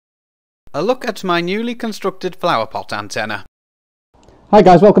A look at my newly constructed flowerpot antenna. Hi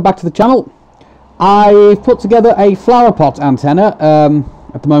guys, welcome back to the channel. I've put together a flowerpot antenna.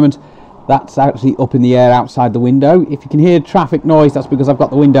 At the moment that's actually up in the air outside the window. If you can hear traffic noise, that's because I've got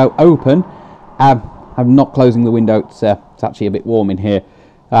the window open. I'm not closing the window, it's actually a bit warm in here.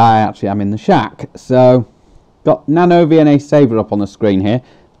 Actually I'm in the shack. So got Nano VNA Saver up on the screen here.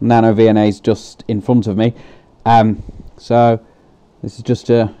 Nano VNA is just in front of me. So this is just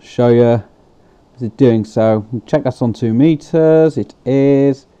to show you what it's doing. So check that's on 2 meters. It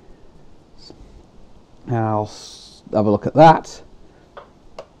is. I'll have a look at that.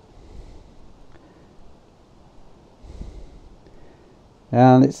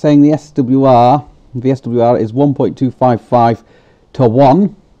 And it's saying the SWR is 1.255 to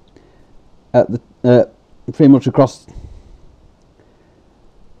 1 at the pretty much across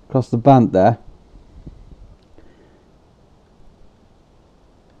the band there.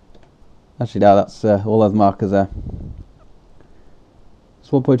 Actually, no, that's all those markers there.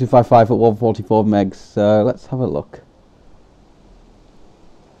 It's 1.255 at 144 megs. So let's have a look.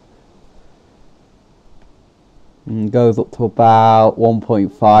 And goes up to about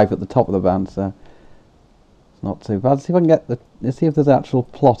 1.5 at the top of the band. So it's not too bad. Let's see if I can get the. Let's see if there's an actual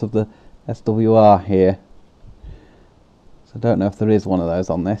plot of the SWR here. So I don't know if there is one of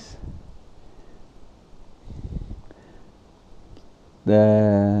those on this.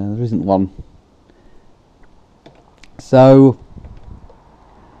 There isn't one. So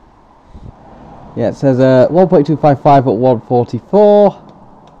yeah, it says 1.255 at 144.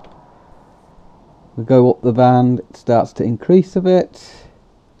 We go up the band, it starts to increase a bit.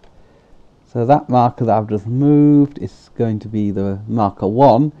 So that marker that I've just moved is going to be the marker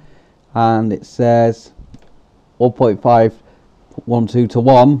 1, and it says 1.512 to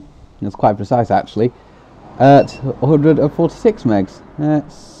 1. It's quite precise actually. At 146 megs.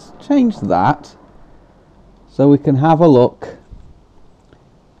 Let's change that so we can have a look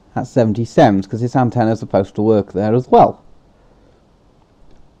at 70 sems, because this antenna is supposed to work there as well.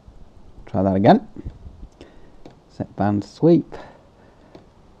 Try that again. Set band sweep.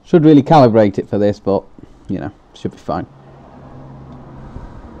 Should really calibrate it for this, but you know, should be fine.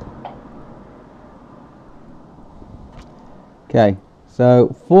 Okay,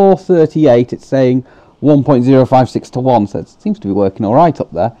 so 438, it's saying 1.056 to 1, so it seems to be working alright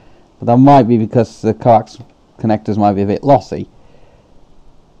up there, but that might be because the coax connectors might be a bit lossy.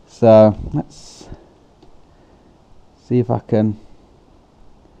 So let's see if I can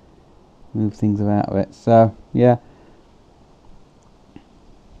move things about a bit. So yeah,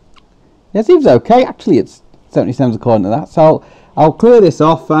 it seems okay. Actually it's 70 sems according to that, so I'll clear this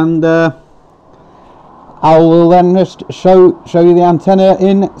off, and I will then just show you the antenna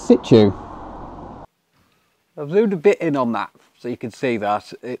in situ. I've zoomed a bit in on that so you can see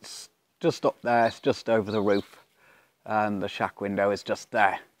that it's just up there, it's just over the roof, and the shack window is just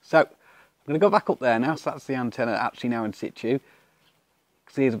there. So I'm going to go back up there now. So that's the antenna actually now in situ.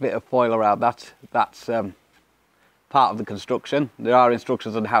 See, there's a bit of foil around that. That's part of the construction. There are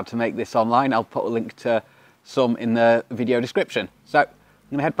instructions on how to make this online. I'll put a link to some in the video description. So I'm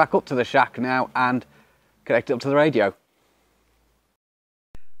going to head back up to the shack now and connect it up to the radio.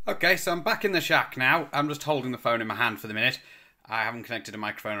 Okay, so I'm back in the shack now. I'm just holding the phone in my hand for the minute. I haven't connected a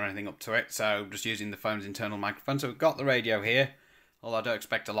microphone or anything up to it, so I'm just using the phone's internal microphone. So we've got the radio here, although I don't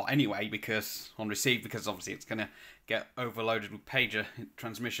expect a lot anyway, because on receive, because obviously it's going to get overloaded with pager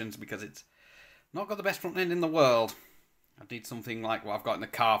transmissions, because it's not got the best front end in the world. I need something like what I've got in the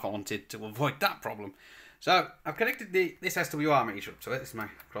car if I wanted to avoid that problem. So I've connected this SWR meter up to it. This is my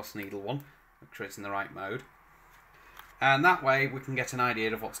cross needle one. Make sure it's in the right mode. And that way we can get an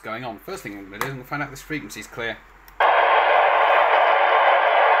idea of what's going on. First thing I'm going to do is I'm going to find out if this frequency is clear.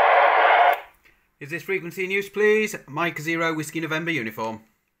 Is this frequency in use, please? Mike 0 Whiskey November uniform.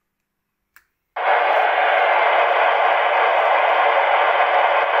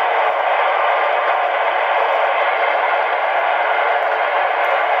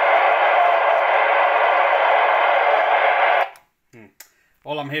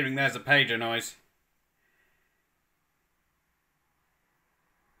 All I'm hearing there's a pager noise.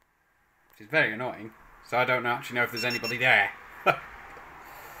 Which is very annoying, so I don't actually know if there's anybody there.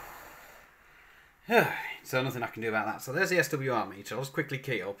 So nothing I can do about that. So there's the SWR meter. I'll just quickly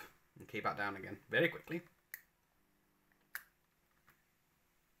key it up and key back down again very quickly.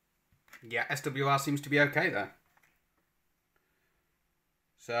 Yeah, SWR seems to be okay there.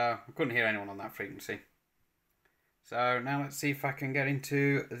 So I couldn't hear anyone on that frequency. So now let's see if I can get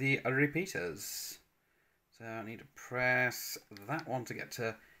into the repeaters. So I need to press that one to get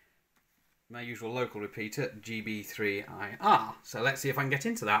to my usual local repeater, GB3IR. So let's see if I can get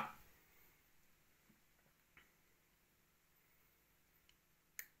into that.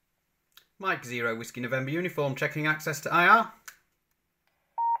 Mike 0 Whiskey November uniform, checking access to IR.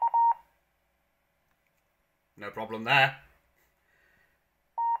 No problem there.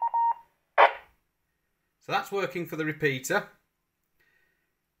 So that's working for the repeater.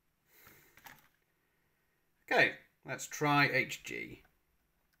 Okay, let's try HG.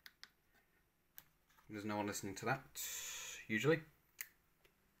 There's no one listening to that, usually.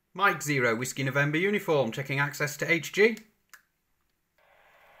 Mike 0 Whiskey November uniform, checking access to HG.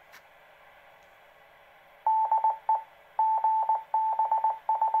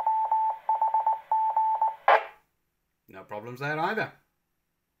 No problems there either.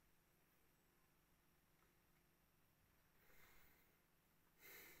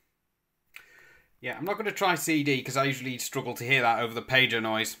 Yeah, I'm not going to try CD because I usually struggle to hear that over the pager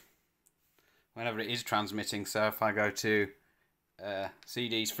noise whenever it is transmitting. So if I go to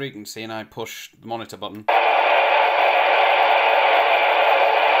CD's frequency and I push the monitor button.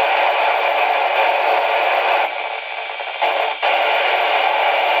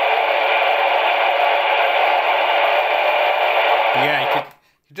 Yeah, you could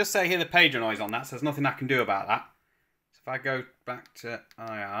just say hear the pager noise on that, so there's nothing I can do about that. So if I go back to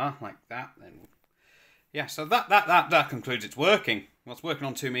IR like that, then yeah, so that concludes it's working. Well, it's working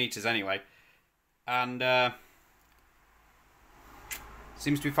on 2 meters anyway, and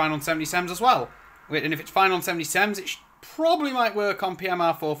seems to be fine on 70 sems as well. And if it's fine on 70 sems, it probably might work on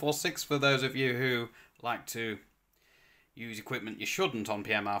PMR 446 for those of you who like to use equipment you shouldn't on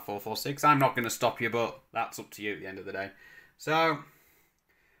PMR 446. I'm not going to stop you, but that's up to you at the end of the day. So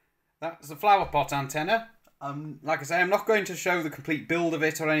that's the flowerpot antenna. Like I say, I'm not going to show the complete build of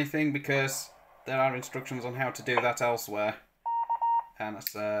it or anything because there are instructions on how to do that elsewhere. And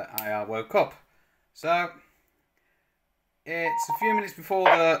that's IR woke up. So it's a few minutes before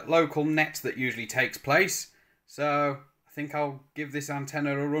the local net that usually takes place. So I think I'll give this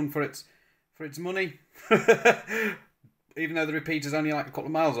antenna a run for its money. Even though the repeater's only like a couple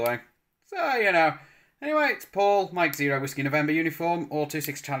of miles away. So, you know. Anyway, it's Paul, Mike 0 Whiskey November uniform, or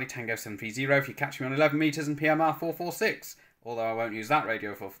 26 Charlie Tango 730 if you catch me on 11 meters and PMR 446. Although I won't use that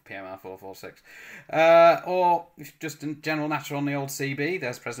radio for PMR 446. Or if just in general natter on the old CB,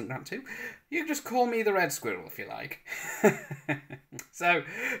 there's President Grant 2. You can just call me the Red Squirrel if you like. So,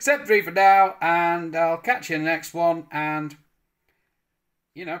 set 3 for now, and I'll catch you in the next one. And,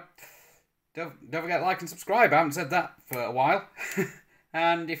 you know, don't forget to like and subscribe. I haven't said that for a while.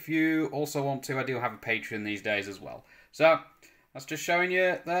 And if you also want to, I do have a Patreon these days as well. So, that's just showing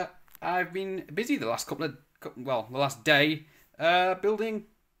you that I've been busy the last the last day, building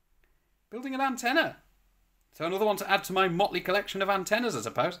an antenna. So another one to add to my motley collection of antennas, I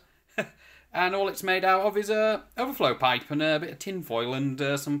suppose. And all it's made out of is a overflow pipe and a bit of tin foil and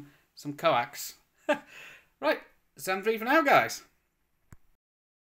some coax. Right, 7-3 for now, guys.